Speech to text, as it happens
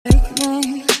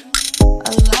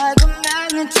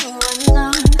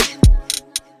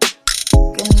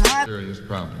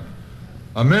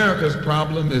America's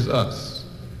problem is us.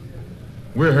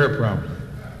 We're her problem.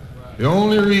 The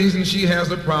only reason she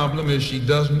has a problem is she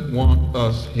doesn't want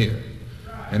us here.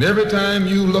 And every time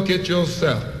you look at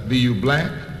yourself, be you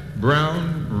black,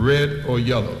 brown, red, or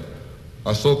yellow,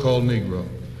 a so-called Negro,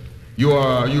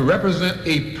 you represent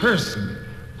a person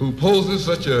who poses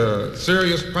such a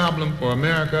serious problem for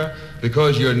America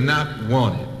because you're not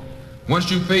wanted. Once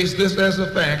you face this as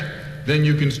a fact, then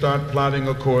you can start plotting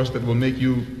a course that will make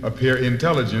you appear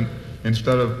intelligent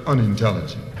instead of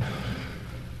unintelligent.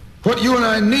 What you and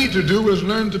I need to do is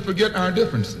learn to forget our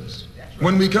differences.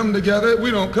 When we come together, we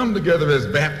don't come together as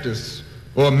Baptists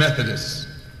or Methodists.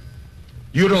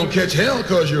 You don't catch hell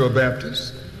because you're a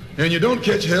Baptist, and you don't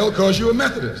catch hell because you're a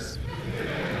Methodist.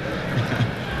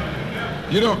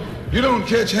 You don't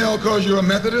catch hell because you're a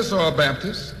Methodist or a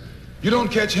Baptist. You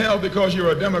don't catch hell because you're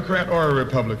a Democrat or a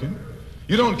Republican.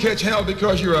 You don't catch hell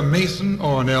because you're a Mason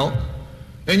or an Elk.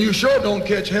 And you sure don't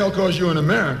catch hell because you're an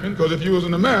American, because if you was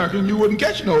an American, you wouldn't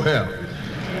catch no hell.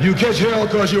 You catch hell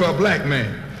because you're a black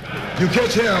man. You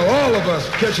catch hell, all of us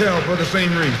catch hell for the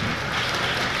same reason.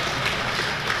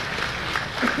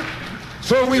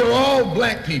 So we are all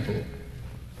black people,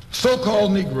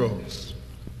 so-called Negroes,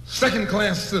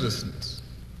 second-class citizens,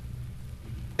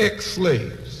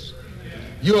 ex-slaves.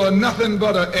 You are nothing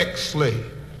but an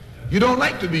ex-slave. You don't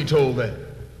like to be told that.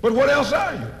 But what else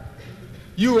are you?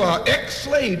 You are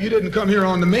ex-slave. You didn't come here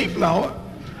on the Mayflower.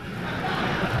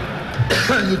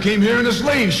 You came here in a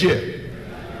slave ship,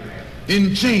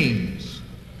 in chains,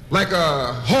 like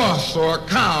a horse or a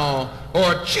cow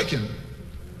or a chicken.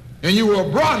 And you were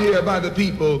brought here by the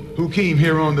people who came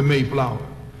here on the Mayflower.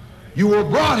 You were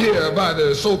brought here by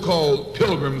the so-called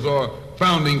pilgrims or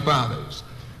founding fathers.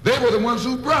 They were the ones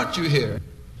who brought you here.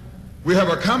 We have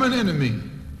a common enemy.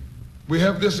 We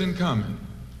have this in common.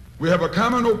 We have a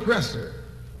common oppressor,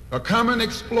 a common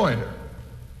exploiter,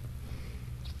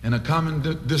 and a common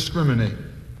discriminator.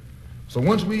 So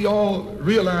once we all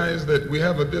realize that we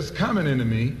have this common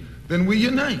enemy, then we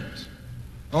unite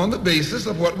on the basis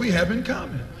of what we have in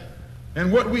common.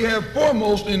 And what we have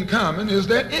foremost in common is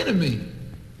that enemy,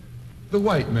 the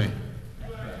white man.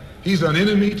 He's an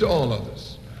enemy to all of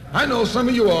us. I know some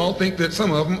of you all think that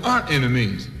some of them aren't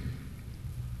enemies.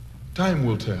 Time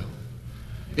will tell.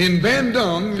 In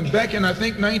Bandung, back in, I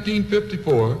think,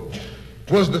 1954,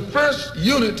 was the first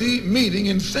unity meeting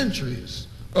in centuries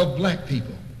of black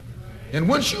people. And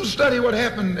once you study what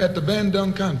happened at the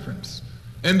Bandung Conference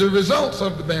and the results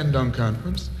of the Bandung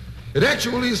Conference, it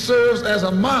actually serves as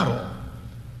a model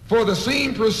for the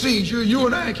same procedure you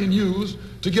and I can use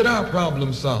to get our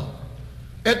problem solved.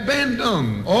 At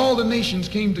Bandung, all the nations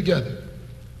came together.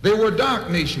 They were dark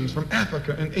nations from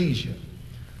Africa and Asia.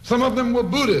 Some of them were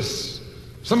Buddhists.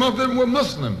 Some of them were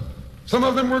Muslim. Some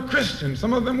of them were Christian.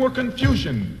 Some of them were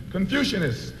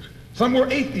Confucianists. Some were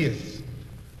atheists.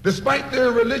 Despite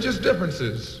their religious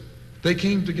differences, they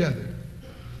came together.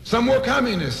 Some were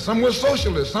communists. Some were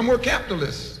socialists. Some were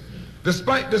capitalists.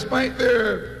 Despite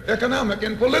their economic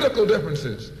and political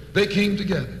differences, they came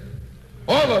together.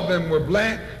 All of them were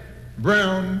black,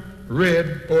 brown,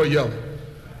 red, or yellow.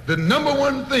 The number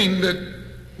one thing that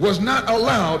was not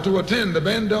allowed to attend the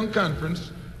Bandung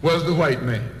Conference was the white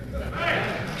man.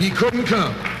 He couldn't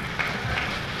come.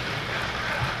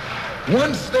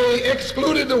 Once they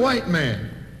excluded the white man,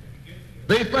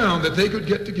 they found that they could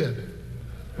get together.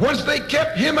 Once they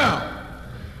kept him out,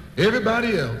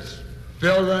 everybody else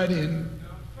fell right in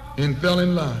and fell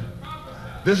in line.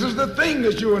 This is the thing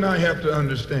that you and I have to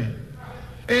understand.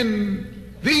 And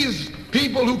these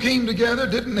people who came together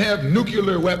didn't have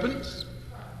nuclear weapons.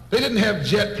 They didn't have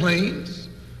jet planes.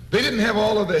 They didn't have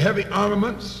all of the heavy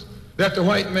armaments that the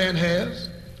white man has,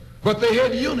 but they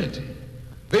had unity.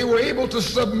 They were able to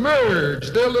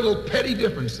submerge their little petty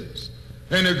differences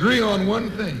and agree on one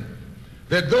thing,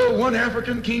 that though one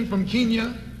African came from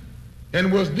Kenya and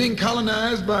was being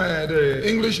colonized by the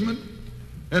Englishmen,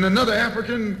 and another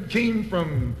African came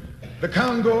from the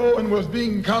Congo and was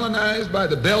being colonized by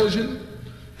the Belgian,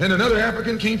 and another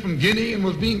African came from Guinea and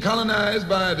was being colonized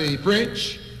by the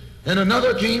French, and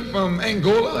another came from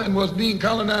Angola and was being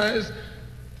colonized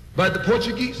by the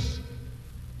Portuguese.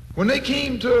 When they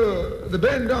came to the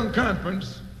Bandung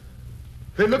Conference,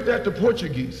 they looked at the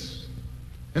Portuguese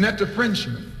and at the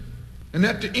Frenchmen and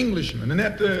at the Englishmen and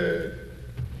at the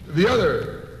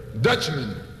other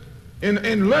Dutchmen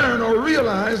and learned or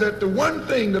realized that the one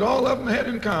thing that all of them had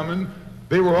in common,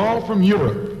 they were all from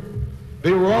Europe.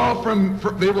 They were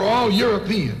all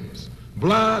Europeans,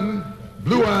 blonde,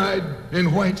 blue-eyed,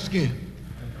 and white-skinned.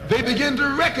 They began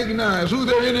to recognize who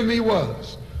their enemy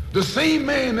was. The same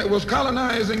man that was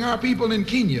colonizing our people in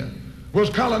Kenya was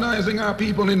colonizing our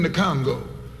people in the Congo.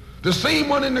 The same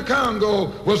one in the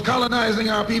Congo was colonizing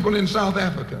our people in South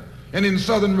Africa and in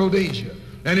southern Rhodesia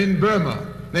and in Burma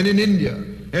and in India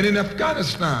and in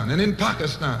Afghanistan and in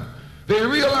Pakistan. They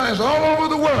realized all over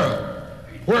the world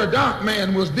where a dark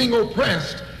man was being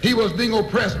oppressed, he was being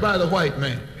oppressed by the white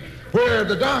man. Where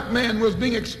the dark man was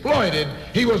being exploited,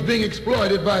 he was being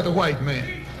exploited by the white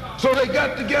man. So they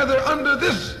got together under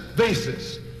this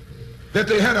basis that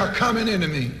they had a common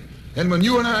enemy. And when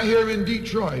you and I here in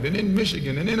Detroit and in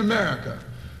Michigan and in America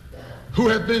who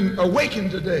have been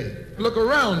awakened today, look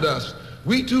around us,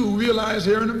 we too realize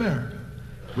here in America,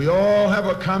 we all have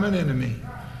a common enemy.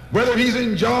 Whether he's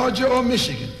in Georgia or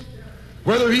Michigan,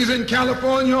 whether he's in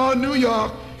California or New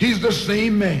York, he's the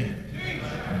same man.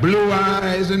 Blue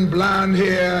eyes and blonde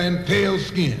hair and pale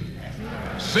skin.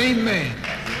 Same man.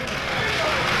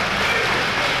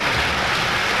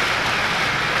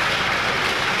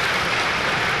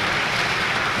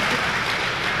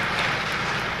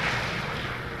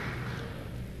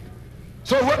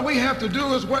 So what we have to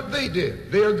do is what they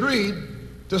did. They agreed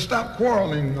to stop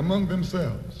quarreling among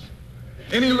themselves.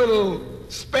 Any little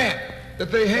spat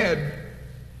that they had,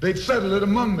 they'd settle it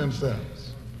among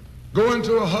themselves. Go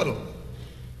into a huddle.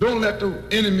 Don't let the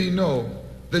enemy know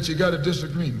that you got a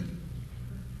disagreement.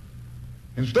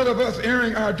 Instead of us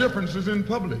airing our differences in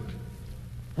public,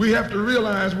 we have to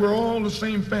realize we're all the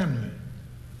same family.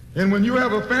 And when you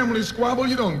have a family squabble,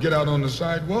 you don't get out on the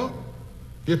sidewalk.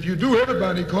 If you do,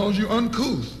 everybody calls you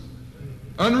uncouth,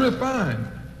 unrefined,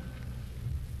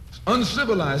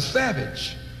 uncivilized,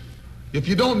 savage. If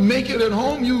you don't make it at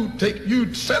home,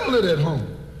 you settle it at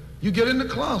home. You get in the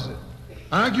closet,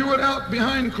 argue it out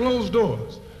behind closed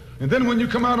doors. And then when you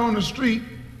come out on the street,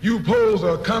 you pose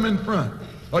a common front,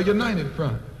 a united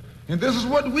front. And this is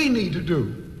what we need to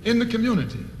do in the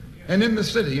community and in the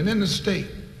city and in the state.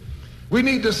 We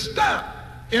need to stop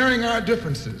airing our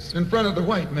differences in front of the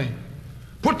white man.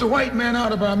 Put the white man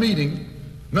out of our meeting,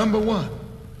 number one,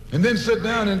 and then sit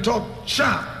down and talk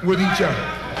shop with each other.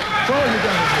 That's all you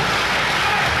got to do.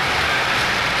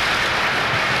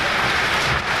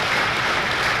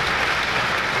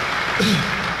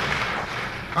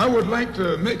 I would like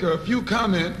to make a few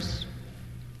comments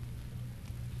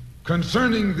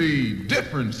concerning the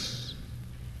difference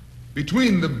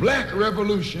between the Black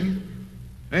Revolution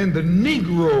and the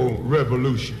Negro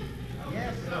Revolution.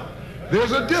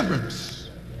 There's a difference.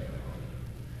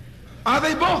 Are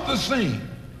they both the same?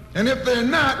 And if they're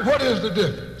not, what is the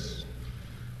difference?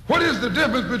 What is the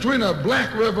difference between a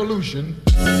Black Revolution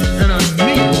and a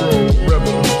Negro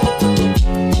Revolution?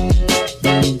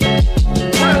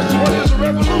 First, what is a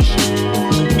revolution?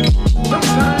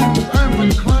 Sometimes I'm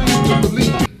inclined to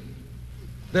believe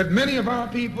that many of our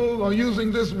people are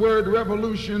using this word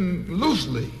revolution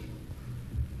loosely,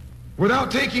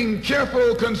 without taking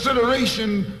careful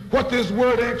consideration what this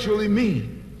word actually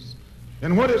means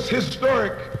and what its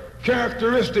historic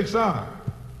characteristics are.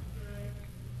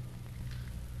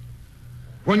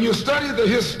 When you study the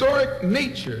historic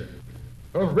nature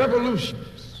of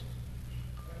revolutions,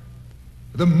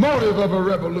 the motive of a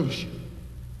revolution,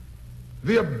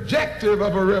 the objective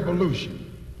of a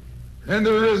revolution, and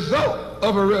the result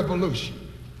of a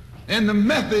revolution, and the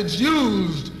methods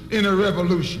used in a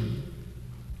revolution,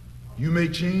 you may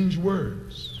change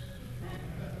words.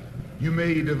 You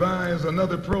may devise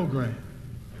another program.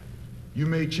 You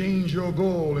may change your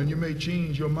goal and you may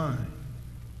change your mind.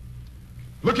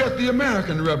 Look at the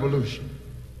American Revolution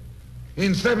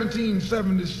in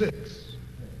 1776.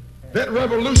 That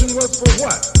revolution was for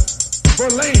what? For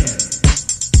land.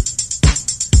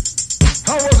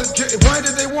 How was it? Why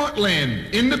did they want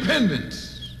land?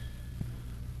 Independence.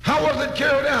 How was it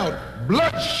carried out?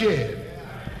 Bloodshed.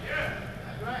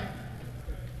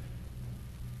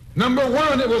 Number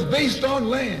one, it was based on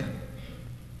land.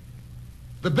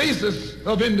 The basis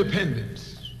of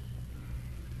independence.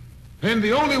 And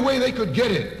the only way they could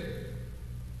get it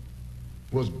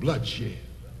was bloodshed.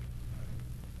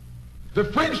 The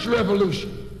French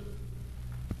Revolution,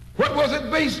 what was it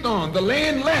based on? The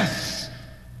landless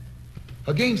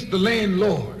against the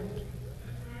landlord.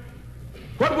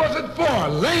 What was it for?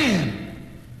 Land.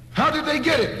 How did they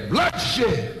get it?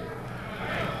 Bloodshed.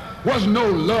 Was no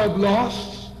love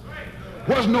lost.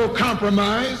 Was no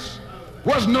compromise.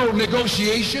 Was no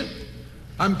negotiation.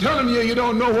 I'm telling you, you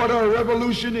don't know what a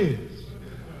revolution is.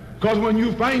 Because when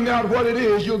you find out what it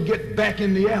is, you'll get back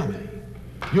in the alley.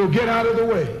 You'll get out of the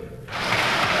way.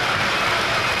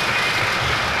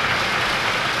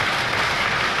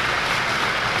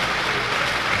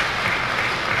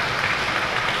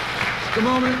 Just a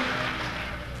moment.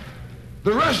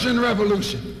 The Russian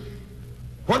Revolution.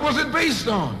 What was it based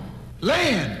on?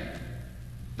 Land.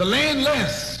 the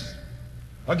landless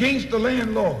against the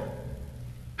landlord.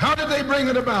 How did they bring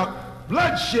it about?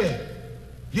 Bloodshed.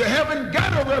 You haven't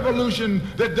got a revolution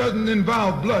that doesn't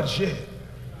involve bloodshed.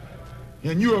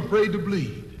 And you're afraid to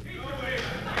bleed.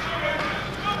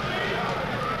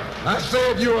 I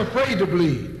said you're afraid to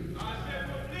bleed.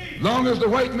 Long as the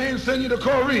white man sent you to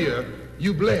Korea,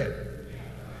 you bled.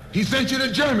 He sent you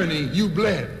to Germany, you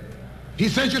bled. He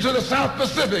sent you to the South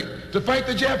Pacific to fight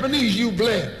the Japanese, you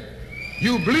bled.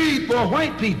 You bleed for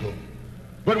white people.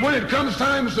 But when it comes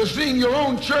time to seeing your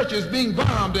own churches being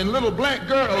bombed and little black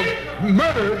girls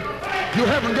murdered, you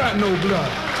haven't got no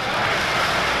blood.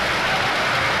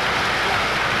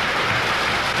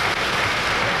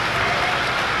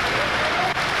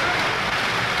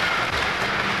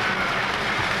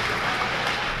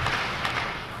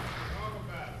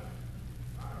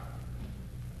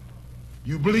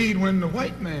 You bleed when the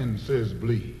white man says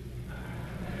bleed.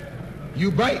 You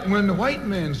bite when the white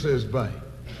man says bite.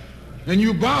 And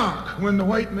you bark when the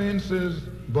white man says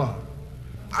bark.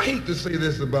 I hate to say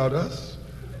this about us,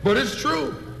 but it's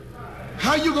true.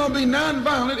 How you gonna be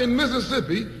nonviolent in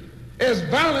Mississippi as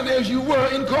violent as you were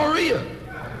in Korea?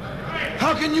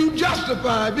 How can you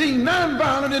justify being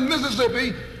nonviolent in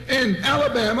Mississippi and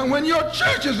Alabama when your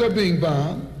churches are being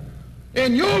bombed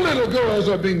and your little girls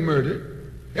are being murdered?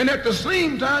 And at the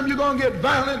same time, you're going to get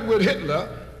violent with Hitler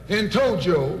and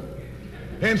Tojo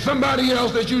and somebody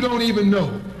else that you don't even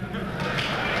know.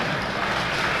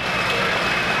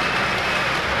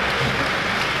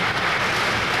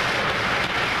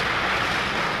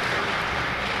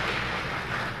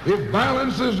 If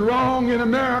violence is wrong in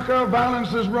America,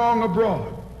 violence is wrong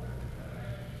abroad.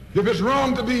 If it's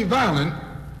wrong to be violent,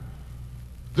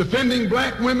 defending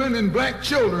black women and black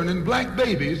children and black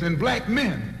babies and black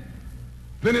men,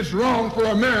 then it's wrong for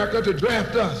America to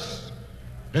draft us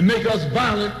and make us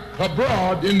violent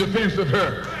abroad in defense of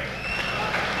her.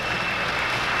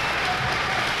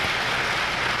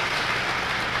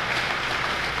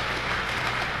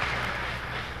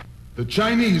 The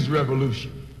Chinese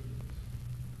Revolution.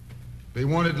 They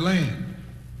wanted land.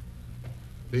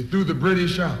 They threw the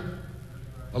British out,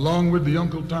 along with the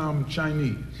Uncle Tom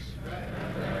Chinese.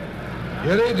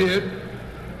 Yeah, they did.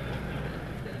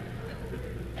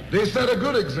 They set a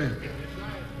good example.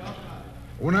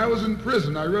 When I was in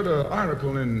prison, I read an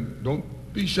article, and don't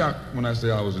be shocked when I say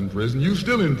I was in prison. You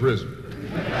still in prison.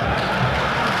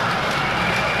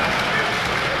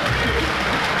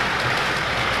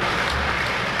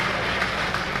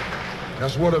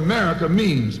 That's what America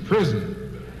means,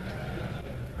 prison.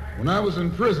 When I was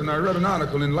in prison, I read an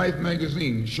article in Life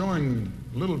magazine showing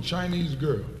a little Chinese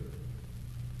girl,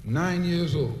 9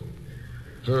 years old.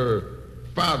 Her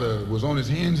father was on his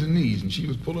hands and knees, and she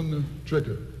was pulling the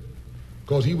trigger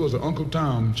because he was an Uncle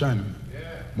Tom Chinaman.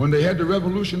 When they had the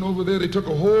revolution over there, they took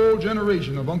a whole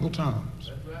generation of Uncle Toms,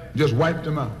 just wiped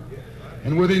them out.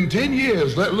 And within 10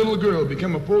 years, that little girl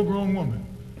became a full-grown woman.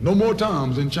 No more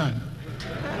Toms in China.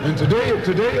 And today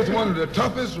it's one of the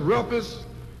toughest, roughest,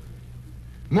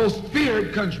 most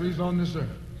feared countries on this earth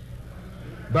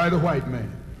by the white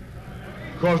man,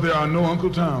 because there are no Uncle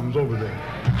Toms over there.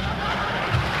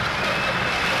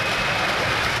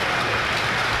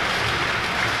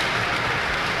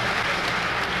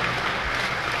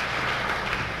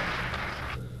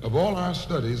 Of all our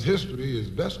studies, history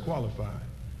is best qualified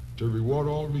to reward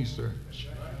all research.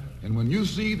 And when you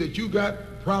see that you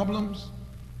got problems,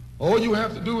 all you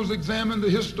have to do is examine the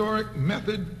historic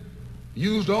method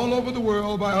used all over the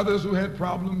world by others who had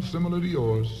problems similar to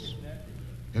yours.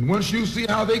 And once you see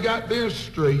how they got theirs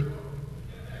straight,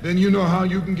 then you know how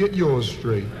you can get yours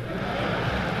straight.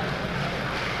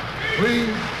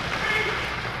 Please.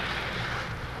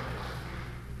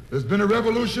 There's been a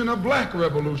revolution, a black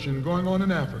revolution going on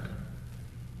in Africa.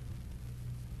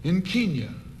 In Kenya,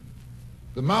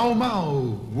 the Mau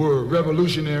Mau were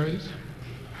revolutionaries.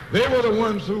 They were the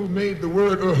ones who made the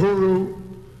word uhuru.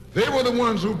 They were the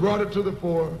ones who brought it to the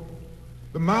fore.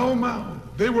 The Mau Mau,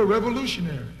 they were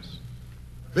revolutionaries.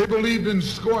 They believed in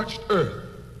scorched earth.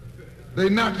 They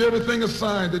knocked everything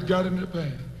aside that got in their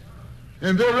path.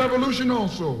 And their revolution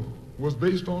also was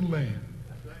based on land,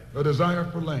 a desire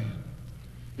for land.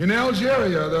 In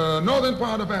Algeria, the northern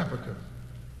part of Africa,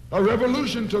 a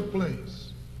revolution took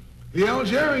place. The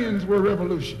Algerians were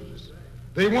revolutionists.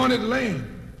 They wanted land.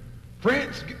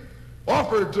 France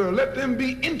offered to let them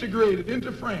be integrated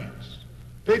into France.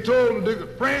 They told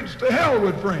France to hell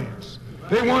with France.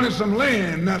 They wanted some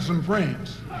land, not some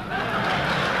France.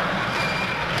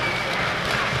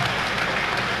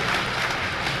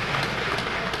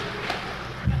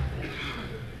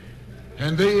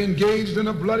 And they engaged in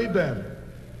a bloody battle.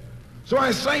 So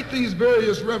I cite these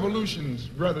various revolutions,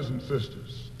 brothers and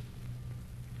sisters,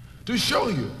 to show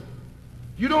you,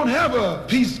 you don't have a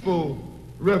peaceful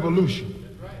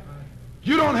revolution.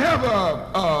 You don't have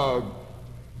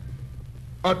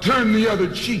a turn the other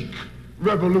cheek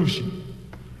revolution.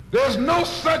 There's no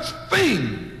such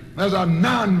thing as a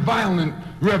nonviolent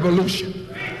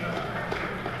revolution.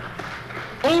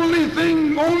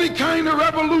 Only kind of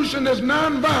revolution that's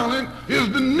nonviolent is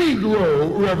the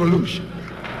Negro Revolution.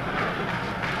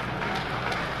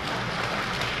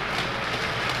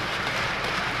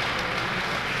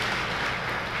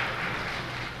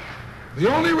 The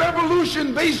only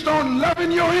revolution based on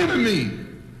loving your enemy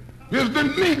is the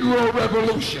Negro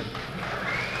Revolution.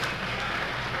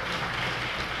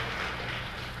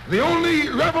 The only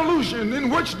revolution in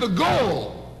which the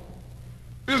goal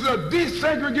is a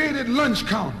desegregated lunch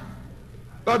counter,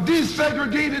 a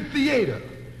desegregated theater,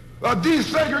 a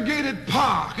desegregated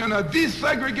park, and a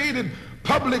desegregated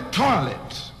public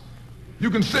toilet. You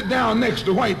can sit down next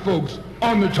to white folks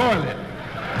on the toilet.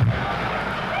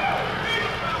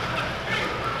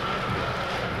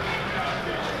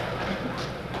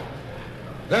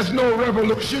 That's no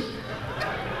revolution.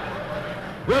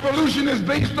 Revolution is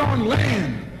based on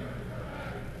land.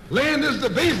 Land is the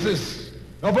basis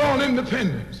of all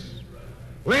independence.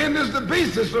 Land is the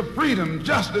basis of freedom,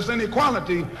 justice, and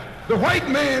equality. The white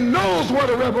man knows what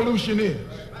a revolution is.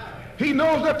 He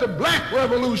knows that the black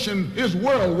revolution is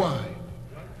worldwide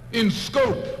in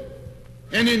scope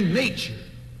and in nature.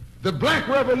 The black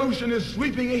revolution is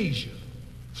sweeping Asia,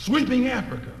 sweeping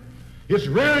Africa. It's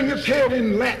rearing its head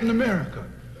in Latin America.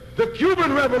 The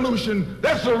Cuban Revolution,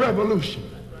 that's a revolution.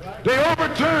 They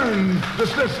overturned the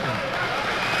system.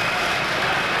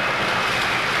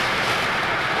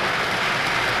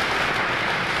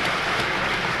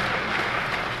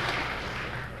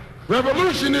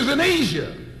 Revolution is in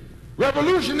Asia.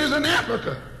 Revolution is in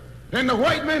Africa. And the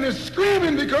white man is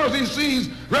screaming because he sees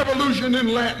revolution in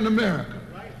Latin America.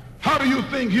 How do you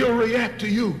think he'll react to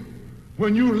you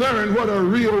when you learn what a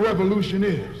real revolution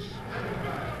is?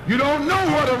 You don't know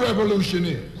what a revolution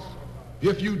is.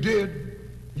 If you did,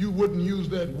 you wouldn't use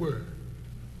that word.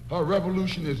 A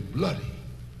revolution is bloody.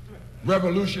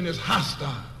 Revolution is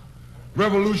hostile.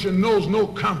 Revolution knows no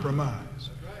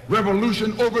compromise.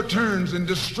 Revolution overturns and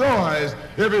destroys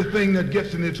everything that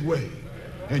gets in its way.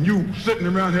 And you sitting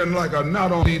around here like a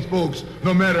knot on these folks,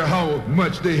 no matter how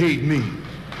much they hate me.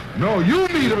 No, you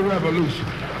need a revolution.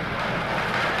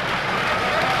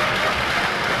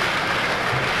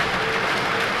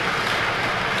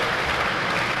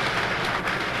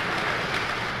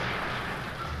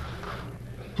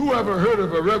 Who ever heard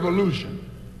of a revolution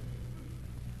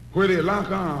where they lock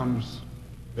arms,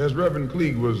 as Reverend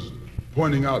Cleage was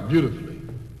pointing out beautifully,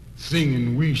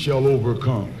 singing, "We shall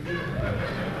overcome"?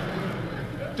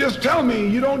 Just tell me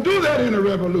you don't do that in a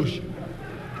revolution.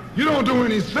 You don't do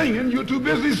any singing, you're too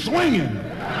busy swinging.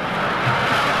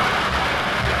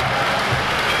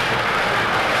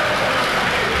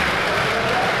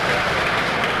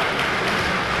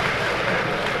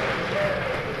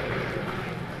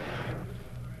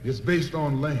 It's based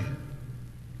on land.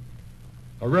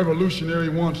 A revolutionary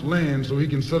wants land so he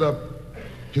can set up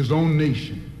his own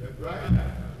nation,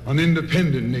 an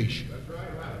independent nation.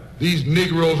 These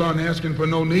Negroes aren't asking for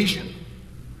no nation.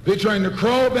 They're trying to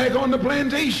crawl back on the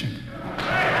plantation.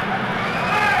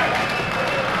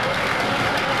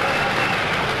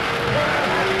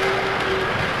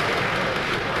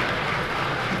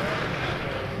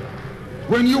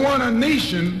 When you want a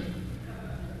nation,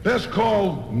 that's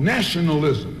called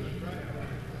nationalism.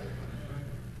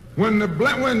 When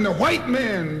the white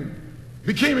man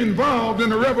became involved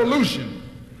in a revolution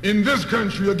in this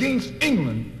country against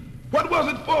England, what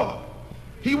was it for?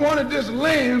 He wanted this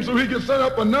land so he could set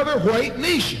up another white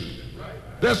nation.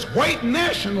 That's white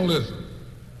nationalism.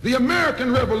 The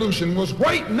American Revolution was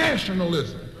white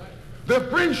nationalism. The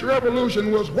French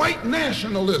Revolution was white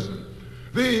nationalism.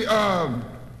 The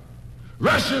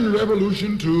Russian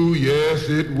Revolution too, yes,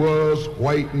 it was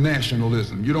white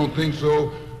nationalism. You don't think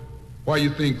so? Why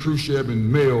you think Khrushchev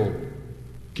and Mao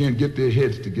can't get their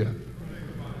heads together?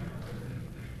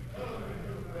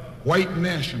 White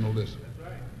nationalism.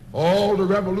 All the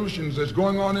revolutions that's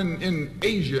going on in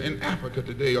Asia, in Africa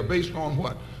today are based on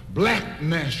what? Black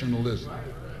nationalism.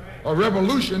 A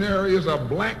revolutionary is a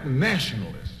black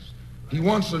nationalist. He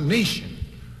wants a nation.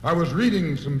 I was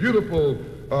reading some beautiful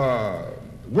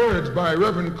words by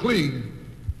Reverend Cleage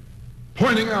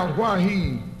pointing out why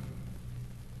he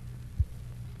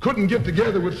couldn't get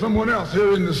together with someone else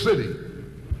here in the city.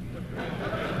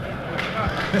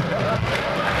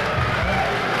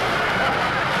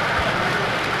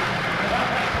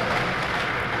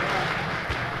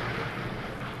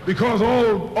 because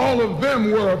all of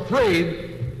them were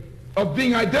afraid of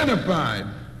being identified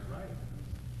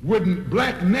with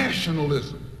black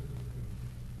nationalism.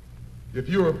 If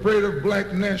you're afraid of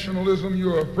black nationalism,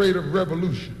 you're afraid of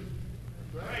revolution.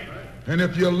 And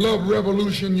if you love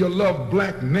revolution, you love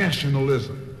black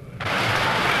nationalism.